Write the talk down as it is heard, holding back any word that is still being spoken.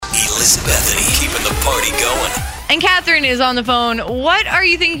Bethany, keeping the party going. And Catherine is on the phone. What are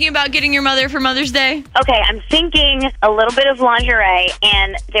you thinking about getting your mother for Mother's Day? Okay, I'm thinking a little bit of lingerie,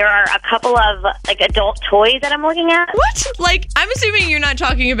 and there are a couple of adult toys that I'm looking at. What? I'm assuming you're not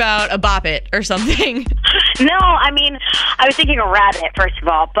talking about a Bop It or something. No, I mean, I was thinking a rabbit, first of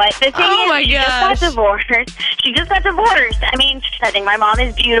all. But the thing is, she just got divorced. She just got divorced. I mean, I think my mom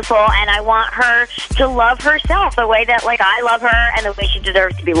is beautiful, and I want her to love herself the way that, I love her and the way she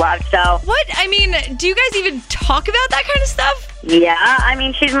deserves to be loved. So. What? I mean, do you guys even talk about that kind of stuff? Yeah, I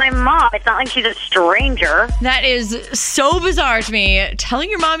mean, she's my mom. It's not like she's a stranger. That is so bizarre to me.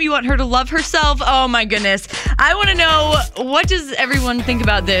 Telling your mom you want her to love herself? Oh, my goodness. I want to know, what does everyone think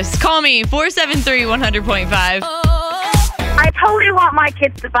about this? Call me, 473-100.5. I totally want my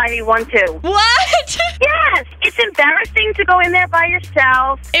kids to buy me one, too. What? Yes. It's embarrassing to go in there by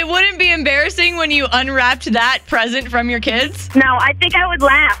yourself. It wouldn't be embarrassing when you unwrapped that present from your kids? No, I think I would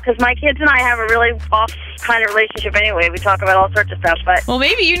laugh because my kids and I have a really off kind of relationship anyway. We talk about all sorts of stuff, but... Well,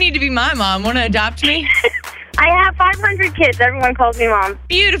 maybe you need to be my mom. Want to adopt me? I have 500 kids. Everyone calls me mom.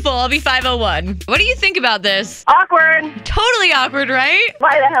 Beautiful. I'll be 501. What do you think about this? Awkward. Totally awkward, right?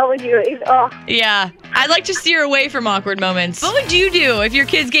 Why the hell would you? Oh. Yeah. I'd like to steer away from awkward moments. What would you do if your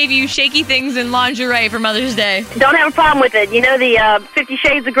kids gave you shaky things and lingerie for Mother's Day? Don't have a problem with it. You know the 50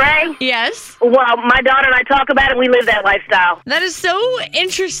 Shades of Grey? Yes. Well, my daughter and I talk about it. We live that lifestyle. That is so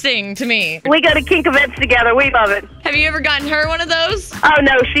interesting to me. We go to kink events together. We love it. Have you ever gotten her one of those? Oh,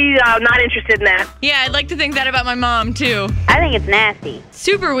 no. She's not interested in that. Yeah, I'd like to think that about my mom, too. I think it's nasty.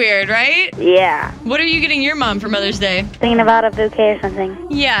 Super weird, right? Yeah. What are you getting your mom for Mother's Day? Thinking about a bouquet or something.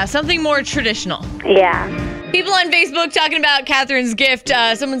 Yeah, something more traditional. Yeah. People on Facebook talking about Catherine's gift.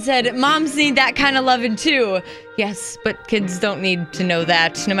 Someone said, moms need that kind of loving too. Yes, but kids don't need to know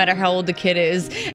that, no matter how old the kid is.